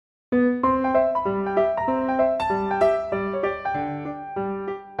He's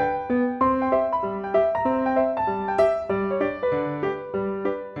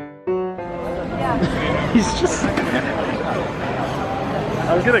just...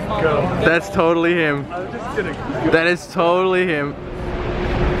 I'm gonna go. That's totally him. I'm just gonna go. That is totally him.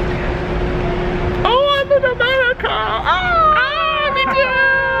 Oh, I'm in America! Ah, me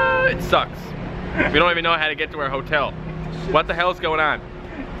too! It sucks. We don't even know how to get to our hotel. What the hell is going on?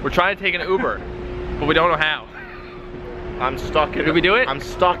 We're trying to take an Uber, but we don't know how. I'm stuck in... Did we do it? I'm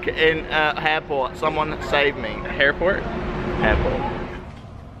stuck in airport. Someone save me. Airport? Airport.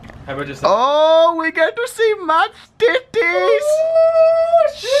 How about just... Oh, we get to see Matt's titties!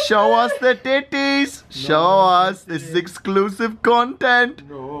 Show us the titties! Show us. This is exclusive content.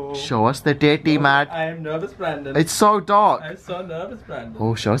 No. Show us the titty, Matt. I am nervous, Brandon. It's so dark. I'm so nervous, Brandon.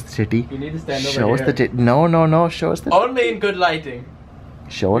 Oh, show us the titty. You need to stand over Show here. us the titty. No, no, no. Show us the... Only in good lighting.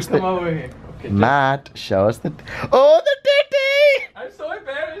 Show us the... Come over here. Okay, Matt, show us the... Oh, the titty! I'm so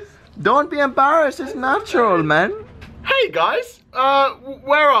embarrassed. Don't be embarrassed. It's natural, man. Hey, guys.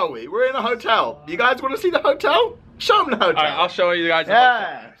 Where are we? We're in a hotel. You guys want to see the hotel? Show them the hotel. Alright, I'll show you guys the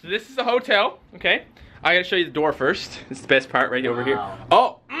hotel. So this is the hotel, okay? I gotta show you the door first. This is the best part right over here.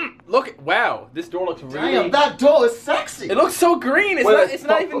 Oh, look, wow, this door looks really... Damn, that door is sexy. It looks so green. It's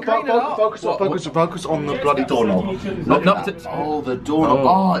not even green at all. Focus on the bloody doorknob. Oh, the doorknob.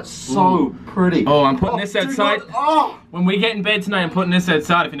 Oh, it's so pretty. Oh, I'm putting this outside. When we get in bed tonight, I'm putting this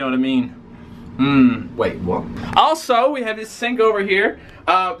outside, if you know what I mean. Wait, what? Also, we have this sink over here.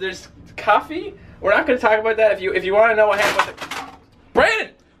 There's coffee. We're not going to talk about that. If you want to know what happened with it.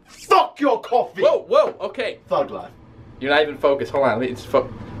 Brandon! Fuck your coffee! Whoa, okay. Thug life. You're not even focused. Hold on. Let me just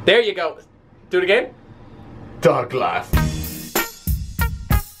there you go. Do it again. Thug life.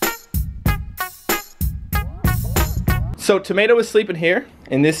 So Tomato is sleeping here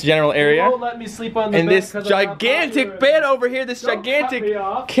in this general area. You won't let me sleep on the in bed this gigantic bed over here. This gigantic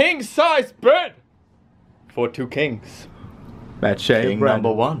king-size bed for two kings. MattShea, King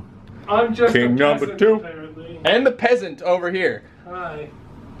number one. I'm just King number peasant, two. apparently. And the peasant over here. Hi.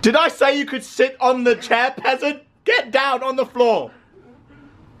 Did I say you could sit on the chair, peasant? Get down on the floor.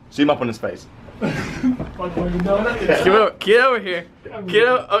 Zoom up on his face. Get over here.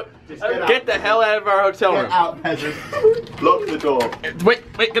 Get the hell out of our hotel room. Get out, peasant. Lock the door. Wait.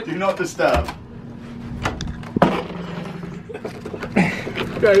 Do not disturb.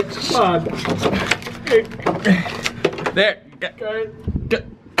 Guys, come on. There.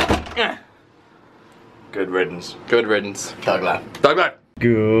 Good riddance. Good riddance. Thug life. Thug life.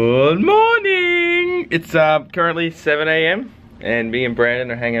 Good morning. It's currently 7 a.m. and me and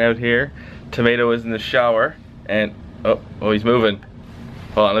Brandon are hanging out here. Tomato is in the shower and oh, he's moving.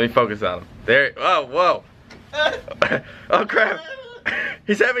 Hold on, let me focus on him. There. Oh, whoa. Oh crap.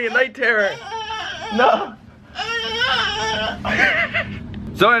 He's having a night terror. No.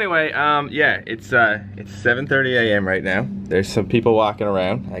 So anyway, yeah, it's 7:30 a.m. right now. There's some people walking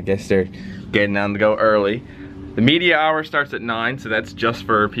around. I guess they're getting on to go early. The media hour starts at 9, so that's just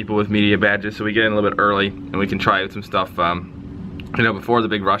for people with media badges. So we get in a little bit early, and we can try out some stuff, you know, before the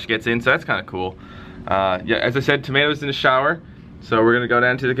big rush gets in. So that's kind of cool. Yeah, as I said, Tomato's in the shower, so we're gonna go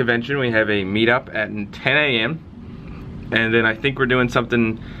down to the convention. We have a meetup at 10 a.m. and then I think we're doing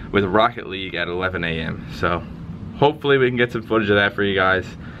something with Rocket League at 11 a.m. So hopefully we can get some footage of that for you guys.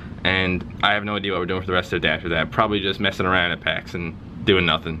 And I have no idea what we're doing for the rest of the day after that. Probably just messing around at PAX and doing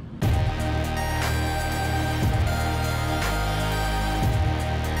nothing.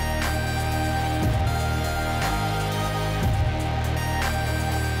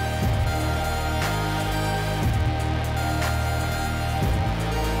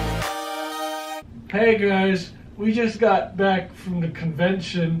 Hey guys, we just got back from the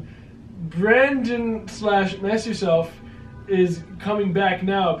convention. Brandon / Mess Yourself is coming back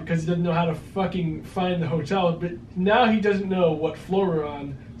now because he doesn't know how to fucking find the hotel, but now he doesn't know what floor we're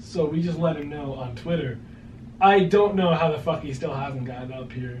on, so we just let him know on Twitter. I don't know how the fuck he still hasn't gotten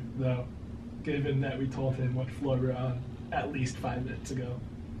up here, though, given that we told him what floor we're on at least 5 minutes ago.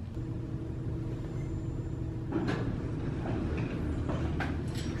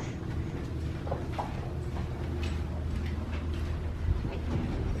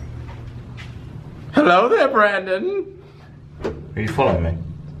 Hello there, Brandon. Are you following me?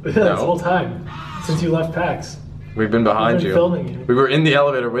 This whole time, since you left PAX. We've been behind We've been you. filming you. We were in the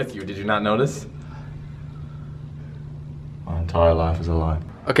elevator with you. Did you not notice? My entire life is a lie.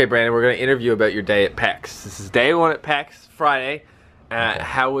 Okay, Brandon, we're going to interview about your day at PAX. This is day 1 at PAX, Friday.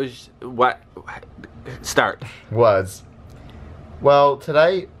 How was, start? Well,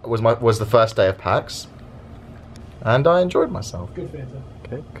 today was the first day of PAX, and I enjoyed myself. Good Fanta.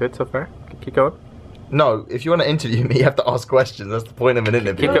 Okay, good so far. Keep going. No, if you want to interview me, you have to ask questions. That's the point of an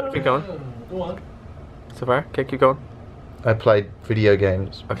interview. Keep going. Go on. So far? Okay, keep going. I played video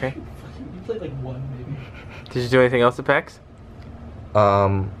games. Okay. You played like one, maybe. Did you do anything else at PAX?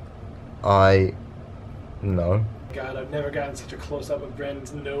 No. God, I've never gotten such a close-up of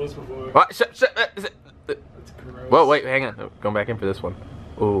Brandon's nose before. What? That's gross. Whoa, wait, hang on. Oh, going back in for this one.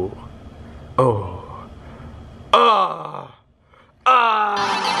 Ooh. Oh. Ah.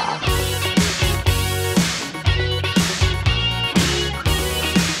 Ah.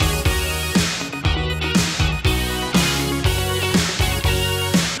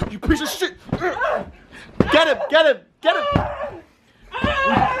 You piece of shit! Get him! Get him! Get him!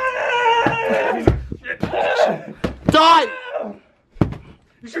 Die!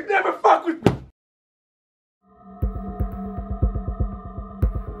 You should never fuck with me!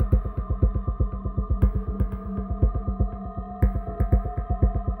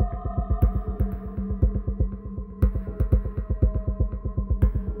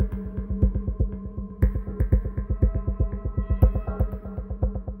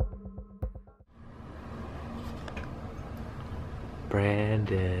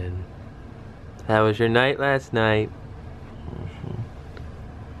 Brandon, how was your night last night?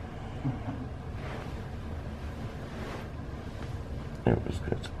 It was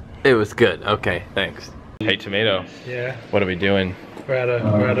good. It was good. Okay, thanks. Hey, Tomato. Yeah, What are we doing? we're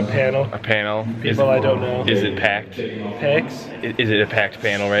at a panel. A panel. People I don't know. Is it packed? PAX? Is it a packed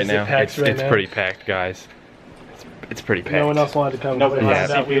panel right now? packed right it's now? pretty packed, guys. It's pretty packed. No one else wanted to come.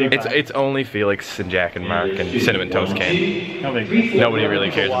 Yeah, it's only Felix and Jack and Mark and Cinnamon Toast King. Nobody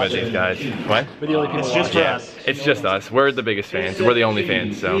really cares about these guys. What? It's just for us. It's just us. We're the biggest fans. We're the only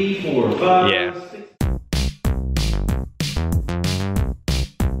fans, so yeah.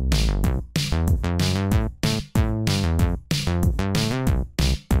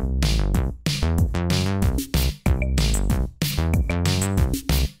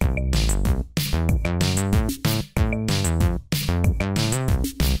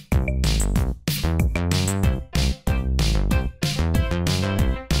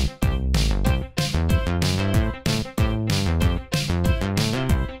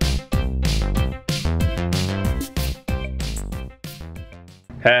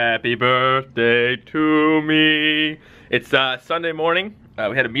 Happy birthday to me. It's Sunday morning.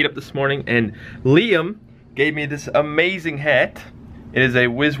 We had a meetup this morning and Liam gave me this amazing hat. It is a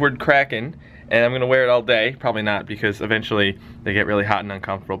Wizward Kraken and I'm gonna wear it all day. Probably not because eventually they get really hot and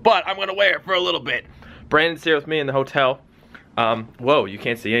uncomfortable, but I'm gonna wear it for a little bit. Brandon's here with me in the hotel. Whoa, you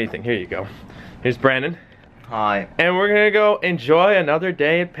can't see anything. Here you go. Here's Brandon. Hi. And we're gonna go enjoy another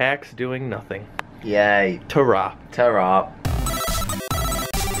day at PAX doing nothing. Yay. Ta-ra. Ta-ra.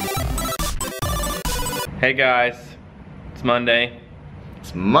 Hey guys, it's Monday.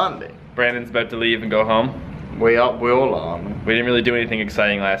 It's Monday. Brandon's about to leave and go home. We all are. We didn't really do anything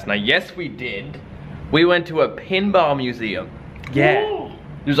exciting last night. Yes, we did. We went to a pinball museum. Yeah. Ooh.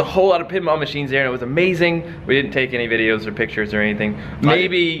 There's a whole lot of pinball machines there and it was amazing. We didn't take any videos or pictures or anything.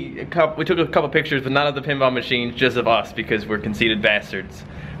 Maybe we took a couple pictures, but none of the pinball machines, just of us because we're conceited bastards.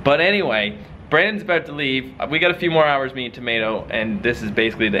 But anyway, Brandon's about to leave. We got a few more hours, me and Tomato, and this is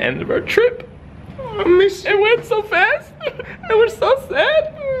basically the end of our trip. I miss you. It went so fast. It was so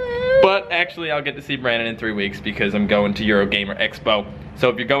sad. But actually, I'll get to see Brandon in 3 weeks because I'm going to Eurogamer Expo. So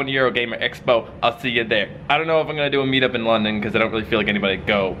if you're going to Eurogamer Expo, I'll see you there. I don't know if I'm gonna do a meetup in London because I don't really feel like anybody to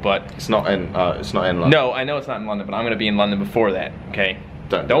go. But It's not in London. no, I know it's not in London, but I'm gonna be in London before that. Okay.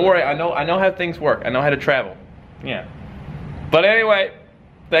 Don't Don't worry. I know how things work. I know how to travel. Yeah. But anyway,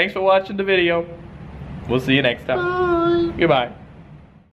 thanks for watching the video. We'll see you next time. Bye. Goodbye.